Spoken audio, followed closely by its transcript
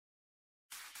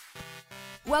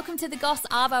Welcome to the Goss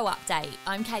Arvo update.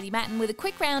 I'm Katie Matten with a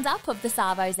quick roundup of the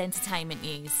Arvo's entertainment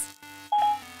news.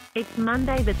 It's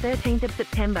Monday the 13th of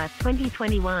September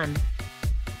 2021.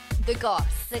 The Goss.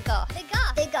 The Goss. The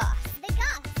Goss. The Goss. The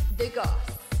Goss. The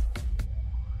Goss.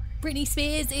 Britney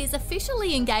Spears is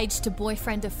officially engaged to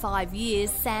boyfriend of 5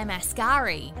 years, Sam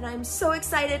Asghari. And I'm so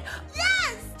excited.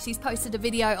 Yes! She's posted a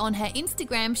video on her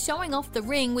Instagram showing off the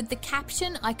ring with the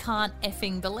caption, "I can't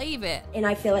effing believe it." And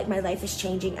I feel like my life is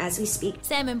changing as we speak.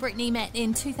 Sam and Britney met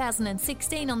in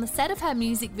 2016 on the set of her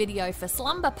music video for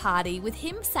Slumber Party, with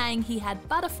him saying he had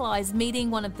butterflies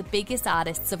meeting one of the biggest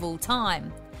artists of all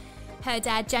time. Her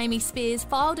dad, Jamie Spears,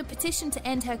 filed a petition to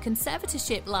end her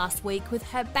conservatorship last week, with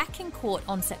her back in court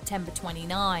on September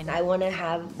 29. I want to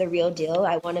have the real deal.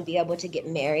 I want to be able to get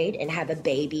married and have a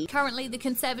baby. Currently, the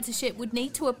conservatorship would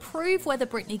need to approve whether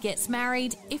Britney gets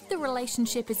married, if the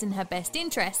relationship is in her best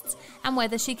interests, and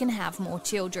whether she can have more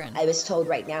children. I was told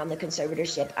right now in the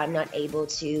conservatorship I'm not able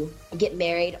to get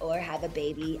married or have a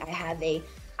baby. I have a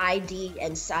ID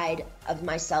inside of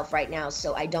myself right now,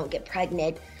 so I don't get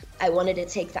pregnant. I wanted to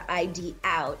take the ID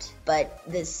out, but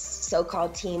this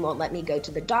so-called team won't let me go to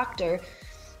the doctor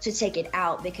to take it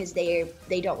out because they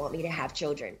don't want me to have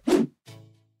children.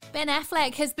 Ben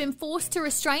Affleck has been forced to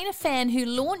restrain a fan who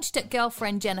launched at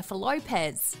girlfriend Jennifer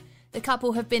Lopez. The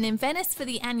couple have been in Venice for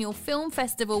the annual film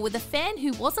festival, with a fan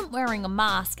who wasn't wearing a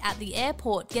mask at the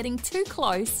airport getting too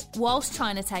close whilst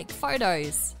trying to take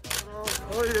photos.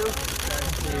 How are you?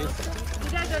 You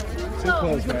guys are too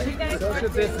close. You guys Social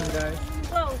distance, guys.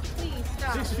 close, please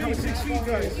stop. 6 feet,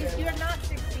 guys. You're not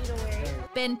 6 feet away.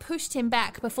 Ben pushed him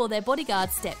back before their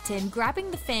bodyguard stepped in,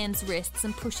 grabbing the fan's wrists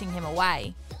and pushing him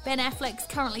away. Ben Affleck's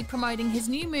currently promoting his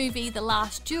new movie, The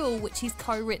Last Duel, which he's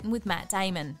co-written with Matt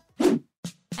Damon.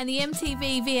 And the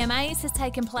MTV VMAs has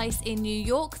taken place in New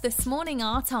York this morning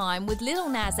our time, with Lil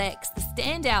Nas X, the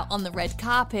standout on the red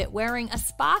carpet, wearing a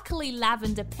sparkly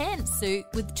lavender pantsuit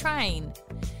with train.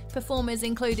 Performers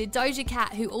included Doja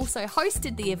Cat, who also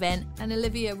hosted the event, and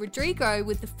Olivia Rodrigo,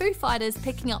 with the Foo Fighters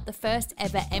picking up the first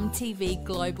ever MTV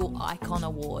Global Icon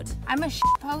Award. I'm a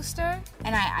poster,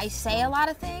 and I say a lot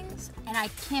of things, and I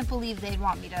can't believe they'd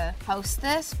want me to post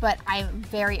this, but I'm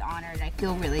very honored. I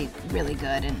feel really, really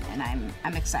good, and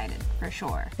I'm excited for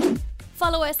sure.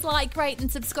 Follow us, like, rate,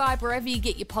 and subscribe wherever you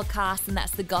get your podcasts, and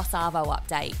that's the Goss Arvo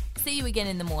update. See you again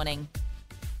in the morning.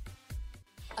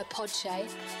 A Podshape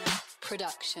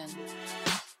production.